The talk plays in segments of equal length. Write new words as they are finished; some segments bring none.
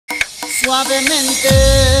Suavemente,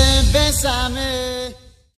 bésame.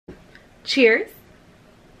 Cheers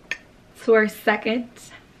to our second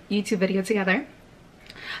YouTube video together.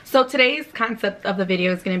 So today's concept of the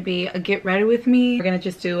video is going to be a get ready with me. We're going to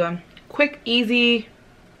just do a quick, easy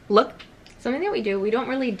look. Something that we don't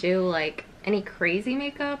really do like any crazy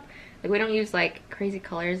makeup. Like we don't use like crazy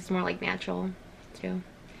colors. It's more like natural too.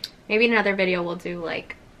 Maybe in another video we'll do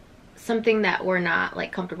like something that we're not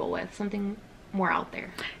like comfortable with, something more out there.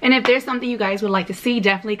 And if there's something you guys would like to see,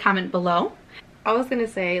 definitely comment below. I was gonna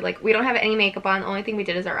say, like, we don't have any makeup on. The only thing we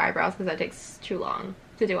did is our eyebrows because that takes too long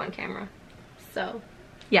to do on camera. So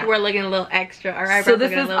yeah, we're looking a little extra. Our eyebrows so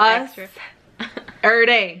this looking is a little us extra. every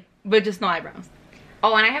day, but just no eyebrows.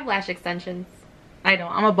 Oh, and I have lash extensions. I don't.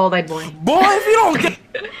 I'm a bald-eyed boy. Boy, if you don't get...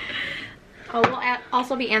 Oh, we'll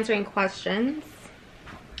also be answering questions.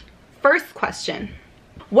 First question.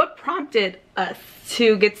 What prompted us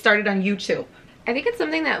to get started on YouTube? I think it's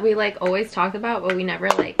something that we like always talked about, but we never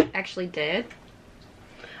like actually did.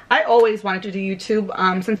 I always wanted to do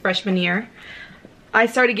YouTube since freshman year. I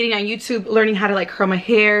started getting on YouTube, learning how to like curl my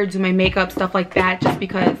hair, do my makeup, stuff like that, just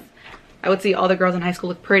because I would see all the girls in high school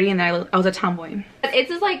look pretty and I was a tomboy. It's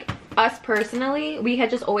just like us personally, we had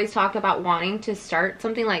just always talked about wanting to start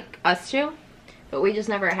something like us two, but we just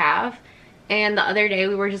never have. And the other day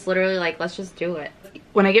we were just literally like, let's just do it.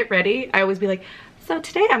 When I get ready, I always be like, so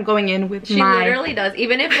today I'm going in with She literally does.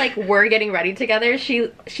 Even if like we're getting ready together,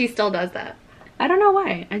 she still does that. I don't know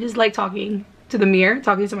why. I just like talking to the mirror,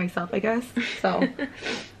 talking to myself, I guess. So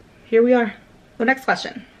here we are. The next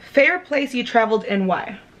question. Favorite place you traveled and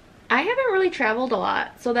why? I haven't really traveled a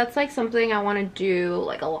lot, so that's like something I want to do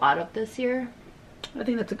like a lot of this year. I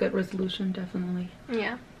think that's a good resolution, definitely.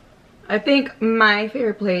 Yeah. I think my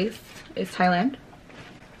favorite place is Thailand.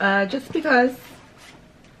 Just because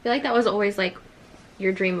I feel like that was always like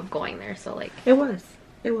your dream of going there, so like it was.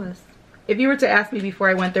 If you were to ask me before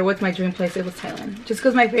I went there what's my dream place, it was Thailand. Just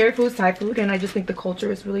because my favorite food is Thai food and I just think the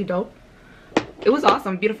culture is really dope. It was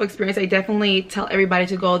awesome, beautiful experience. I definitely tell everybody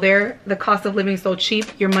to go there. The cost of living is so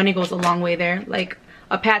cheap, your money goes a long way there. Like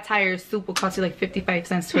a pad thai soup will cost you like 55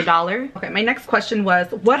 cents to $1. Okay, my next question was,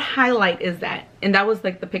 what highlight is that? And that was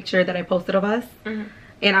like the picture that I posted of us.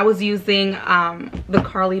 And I was using the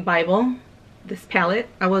Carli Bybel, this palette.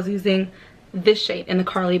 I was using this shade in the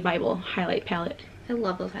Carli Bybel highlight palette. I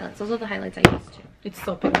love those highlights. Those are the highlights I used to. It's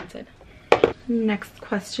so pigmented. Next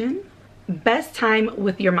question. Best time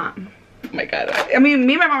with your mom. Oh my god. I mean,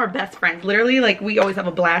 me and my mom are best friends. Literally, like, we always have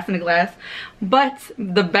a blast in a glass. But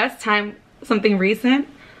the best time, something recent,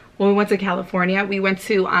 when we went to California, we went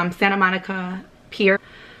to Santa Monica Pier.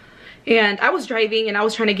 And I was driving and I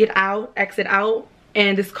was trying to get out, exit out.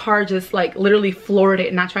 And this car just like literally floored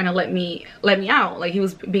it, not trying to let me out. Like he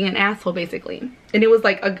was being an asshole basically. And it was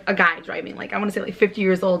like a guy driving, like I want to say like 50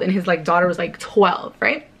 years old, and his like daughter was like 12,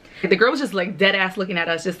 right? The girl was just like dead ass looking at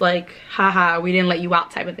us, just like, haha, we didn't let you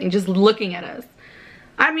out type of thing, just looking at us.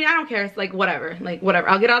 I mean, I don't care, it's like whatever,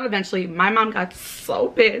 I'll get out eventually. My mom got so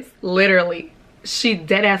pissed, literally. She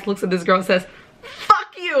dead ass looks at this girl and says,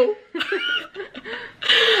 fuck you.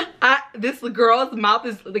 This girl's mouth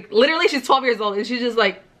is like, literally she's 12 years old and she's just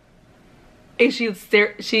like, and she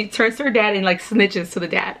turns to her dad and like snitches to the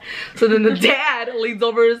dad. So then the dad leans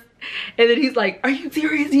over and then he's like, are you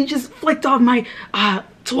serious? You just flicked off my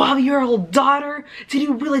 12-year-old daughter? Did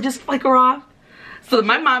you really just flick her off? So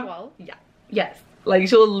my mom, 12? yeah, yes, like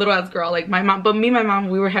she was a little ass girl, like my mom. But me and my mom,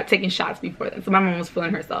 we were taking shots before then, so my mom was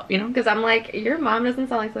feeling herself, you know, because I'm like, your mom doesn't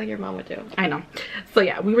sound like something your mom would do. I know. So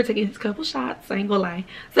yeah, we were taking a couple shots, I ain't gonna lie.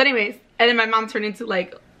 So anyways, and then my mom turned into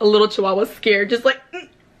like a little chihuahua, scared, just like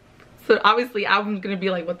So obviously I'm gonna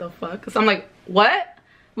be like, what the fuck? So I'm like, what?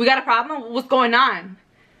 We got a problem? What's going on?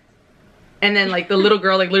 And then like the little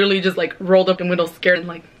girl like literally just like rolled up the window scared and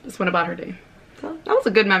like just went about her day. So that was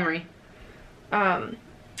a good memory.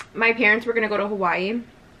 My parents were gonna go to Hawaii.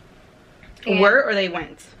 Were or they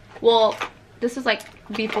went? Well, this is like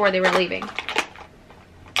before they were leaving.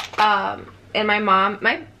 And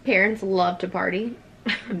my parents love to party.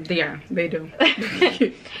 Yeah, they do.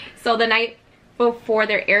 So the night before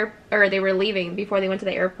they were leaving, before they went to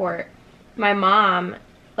the airport, my mom,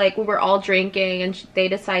 like, we were all drinking and they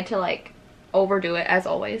decided to like overdo it as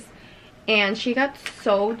always, and she got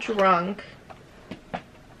so drunk.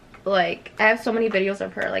 Like, I have so many videos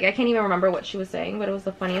of her, like I can't even remember what she was saying, but it was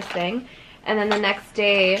the funniest thing. And then the next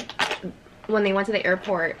day when they went to the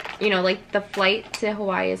airport, you know, like the flight to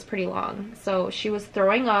Hawaii is pretty long, so she was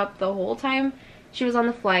throwing up the whole time she was on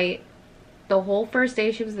the flight, the whole first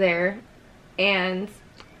day she was there. And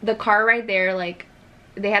the car right there, like,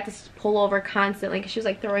 they had to pull over constantly because she was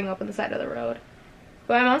like throwing up on the side of the road.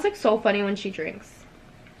 But my mom's like so funny when she drinks.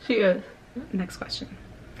 She is. Next question.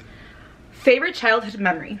 Favorite childhood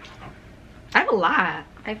memory? I have a lot.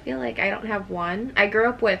 I feel like I don't have one. I grew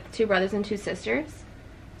up with 2 brothers and 2 sisters.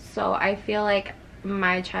 So I feel like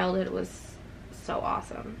my childhood was so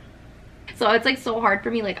awesome. So it's like so hard for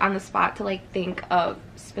me like on the spot to like think of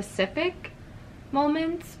specific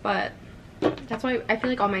moments, but that's why I feel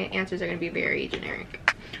like all my answers are going to be very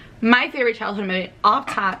generic. My favorite childhood memory off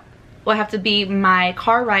top will have to be my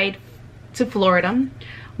car ride to Florida.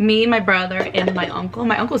 Me, my brother, and my uncle.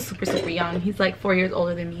 My uncle's super young. He's like 4 years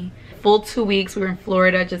older than me. Full 2 weeks we were in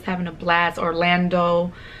Florida just having a blast.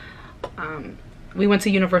 Orlando. We went to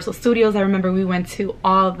Universal Studios. I remember we went to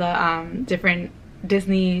all the different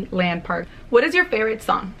Disneyland parks. What is your favorite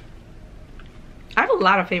song? I have a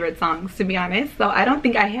lot of favorite songs, to be honest, so I don't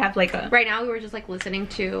think I have like a... Right now we were just like listening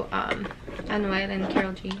to Anuel and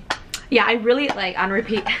Carol G. Yeah, I really like on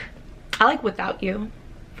repeat. I like Without You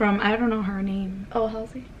from, I don't know her name. Oh,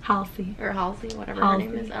 Halsey? Halsey. Or Halsey, whatever Halsey.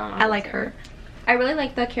 her name is. I don't know. I like her. I really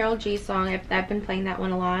like the Carol G song. I've been playing that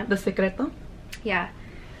one a lot. The Secreto? Yeah.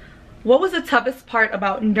 What was the toughest part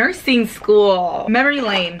about nursing school? Memory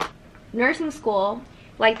lane. Nursing school,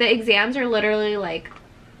 like the exams are literally like,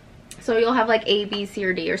 so you'll have like A, B, C,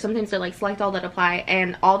 or D, or sometimes they're like select all that apply,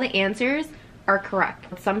 and all the answers are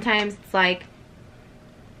correct. Sometimes it's like,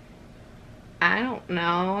 I don't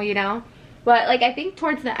know, you know? But like I think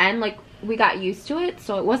towards the end, like we got used to it,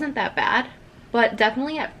 so it wasn't that bad. But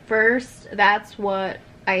definitely at first, that's what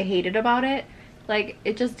I hated about it. Like,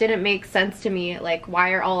 it just didn't make sense to me. Like,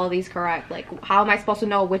 why are all of these correct? Like, how am I supposed to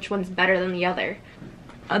know which one's better than the other?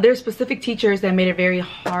 There's specific teachers that made it very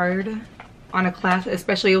hard on a class,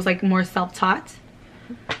 especially it was like more self-taught.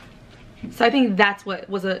 So I think that's what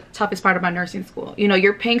was the toughest part about nursing school. You know,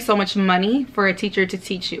 you're paying so much money for a teacher to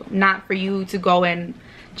teach you, not for you to go and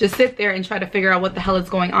just sit there and try to figure out what the hell is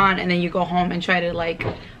going on, and then you go home and try to like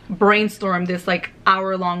brainstorm this like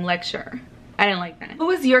hour-long lecture. I didn't like that. Who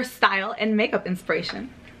was your style and makeup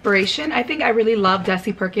inspiration? I think I really love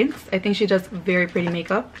Desi Perkins. I think she does very pretty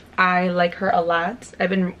makeup. I like her a lot. I've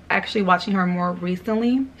been actually watching her more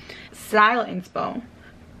recently. Style inspo.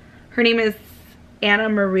 Her name is Anna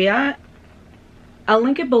Maria. I'll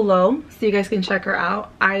link it below so you guys can check her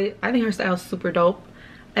out. I think her style is super dope.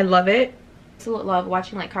 I love it. I also love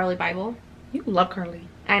watching like Carli Bybel. You love Carli.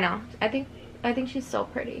 I know. I think she's so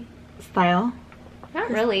pretty. Style? Not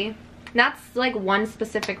really. Not like one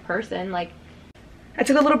specific person. Like, I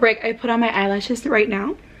took a little break. I put on my eyelashes right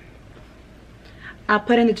now. I'll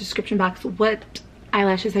put in the description box what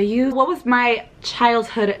eyelashes I use. What was my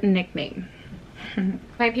childhood nickname?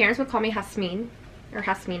 My parents would call me Jasmine or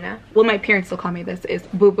Jasmina. Well, my parents still call me this, is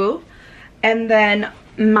Boo Boo. And then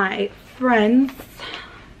my friends,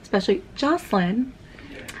 especially Jocelyn,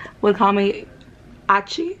 would call me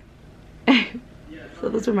Achi. So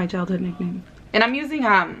those were my childhood nicknames. And I'm using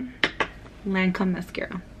Lancome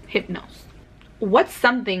mascara, Hypnose. What's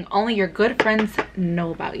something only your good friends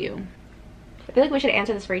know about you? I feel like we should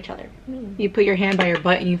answer this for each other. You put your hand by your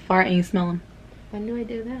butt and you fart and you smell them. When do I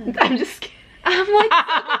do that? I'm just kidding. I'm like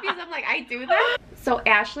so confused. I'm like, I do that? So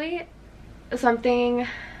Ashley, something,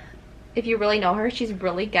 if you really know her, she's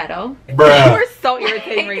really ghetto. Bruh. You are so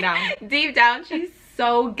irritating right now. Deep down, she's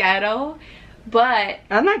so ghetto. But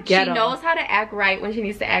I'm not ghetto. She knows how to act right when she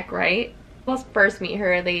needs to act right. When I first meet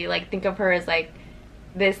her, they like think of her as like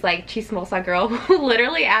this like chismosa girl who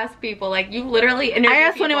literally asks people, like, you literally interview I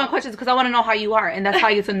ask people. 21 questions because I want to know how you are, and that's how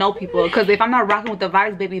I get to know people. Because if I'm not rocking with the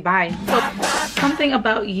vibes, baby, bye. So something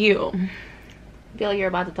about you. I feel like you're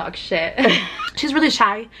about to talk shit. She's really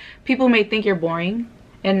shy. People may think you're boring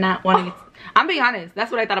and not wanting to. I'm being honest.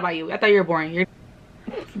 That's what I thought about you. I thought you were boring.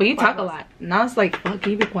 But you talk a lot. Now it's like, fuck,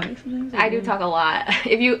 can you be quiet sometimes? I do talk a lot.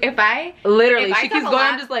 If I literally, if she I keeps talk a going.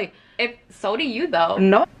 lot, I'm just like, so do you though.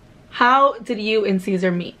 No. How did you and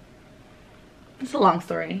Caesar meet? It's a long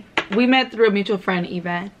story. We met through a mutual friend,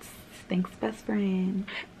 Yvette. Thanks, best friend.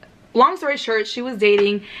 Long story short, she was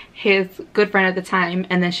dating his good friend at the time,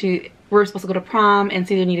 and then we were supposed to go to prom, and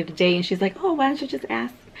Caesar needed a date, and she's like, oh, why don't you just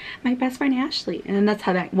ask my best friend Ashley? And then that's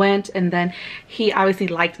how that went. And then he obviously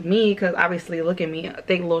liked me, because obviously, look at me,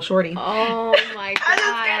 thick little shorty. Oh my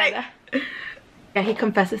god. Yeah, he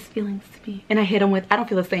confessed his feelings to me, and I hit him with, I don't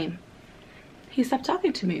feel the same. He stopped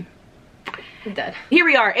talking to me. I'm dead. Here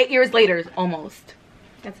we are, 8 years later, almost.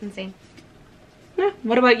 That's insane. Yeah.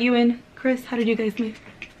 What about you and Chris? How did you guys meet?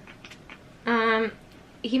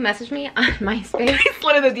 He messaged me on MySpace. He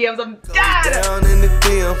slid in the DMs. I'm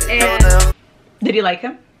dead. And did you like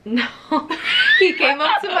him? No. He came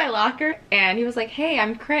up to my locker and he was like, hey,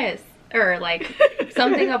 I'm Chris. Or like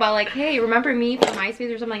something about like, hey, remember me from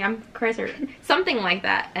MySpace or something? Like, I'm Chris or something like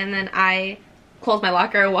that. And then I closed my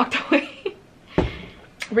locker and walked away.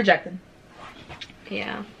 Rejected.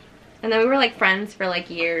 Yeah. And then we were like friends for like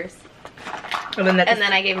years. And then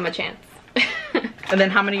I gave him a chance. And then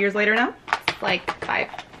how many years later now? Like 5.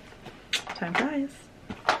 Time flies.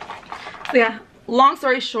 So yeah, long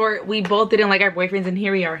story short, we both didn't like our boyfriends, and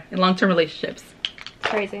here we are in long-term relationships.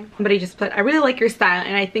 Crazy. Somebody just put, I really like your style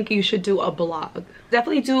and I think you should do a blog.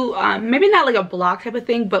 Definitely do, maybe not like a blog type of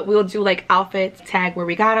thing, but we'll do like outfits, tag where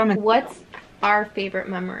we got them. What's our favorite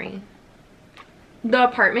memory? The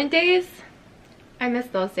apartment days. I miss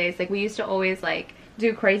those days. Like, we used to always like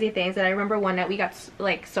do crazy things, and I remember one night we got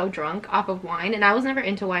like so drunk off of wine, and I was never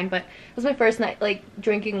into wine, but it was my first night like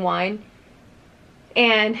drinking wine,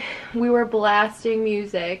 and we were blasting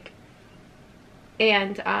music,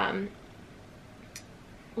 and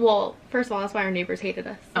well, first of all, that's why our neighbors hated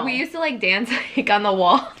us. Oh. We used to like dance like on the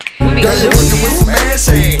wall. That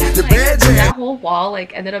whole wall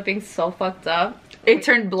like ended up being so fucked up. It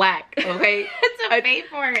turned black, okay? To pay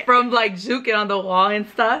for it. From like juking on the wall and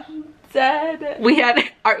stuff. Dead. We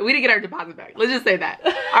didn't get our deposit back. Let's just say that.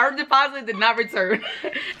 Our deposit did not return.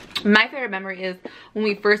 My favorite memory is when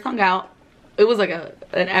we first hung out. It was like an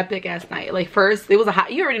epic ass night. Like, first, it was a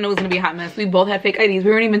hot, you already know it was gonna be a hot mess. We both had fake IDs.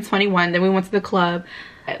 We weren't even 21. Then we went to the club.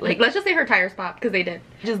 Like, let's just say her tires popped, because they did.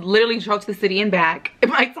 Just literally drove to the city and back.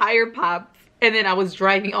 And my tire popped. And then I was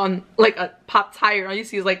driving on like a popped tire. All you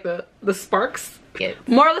see is like the sparks. Yes.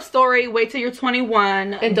 Moral of the story, wait till you're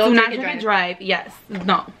 21. And don't do not drink and drive. Yes.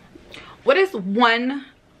 No. What is one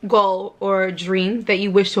goal or dream that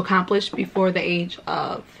you wish to accomplish before the age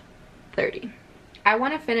of 30? I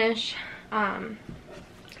want to finish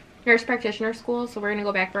nurse practitioner school, so we're going to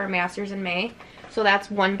go back for our master's in May. So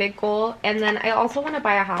that's one big goal. And then I also want to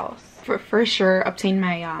buy a house. For sure, obtain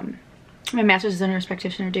my my master's in nurse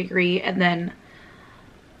practitioner degree, and then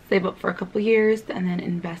save up for a couple years, and then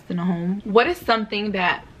invest in a home. What is something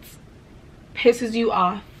that pisses you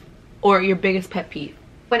off or your biggest pet peeve?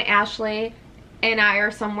 When Ashley and I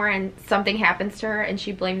are somewhere and something happens to her and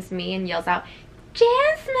she blames me and yells out,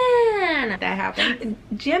 Jasmine! That happens.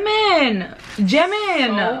 Jimin!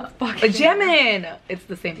 So fucking Jimin! It's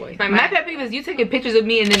the same voice. My pet peeve is you taking pictures of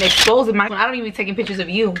me and then exposing my phone. I don't even be taking pictures of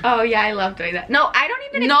you. Oh yeah, I love doing that. No, I don't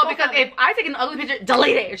even. No, because if I take an ugly picture,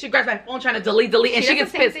 delete it. She grabs my phone trying to delete, and she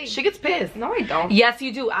gets pissed. She gets pissed. No, I don't. Yes,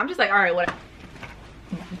 you do. I'm just like, all right, whatever.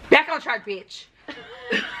 Back on track, bitch.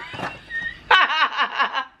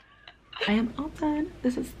 I am all done.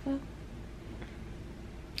 This is the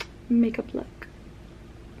makeup look.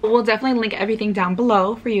 We'll definitely link everything down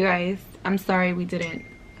below for you guys. I'm sorry we didn't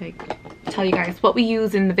like tell you guys what we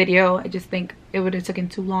use in the video. I just think it would have taken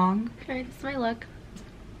too long. Alright, this is my look.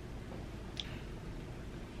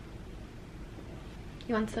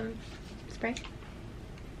 You want some spray?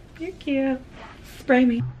 You're cute. Spray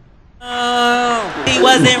me. Oh, he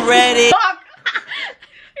wasn't ready.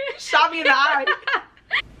 Shot me in the eye.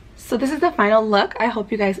 So this is the final look. I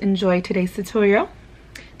hope you guys enjoyed today's tutorial.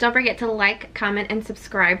 Don't forget to like, comment, and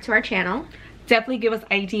subscribe to our channel. Definitely give us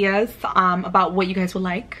ideas about what you guys would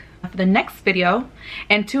like for the next video.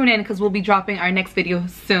 And tune in because we'll be dropping our next video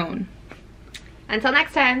soon. Until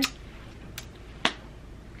next time.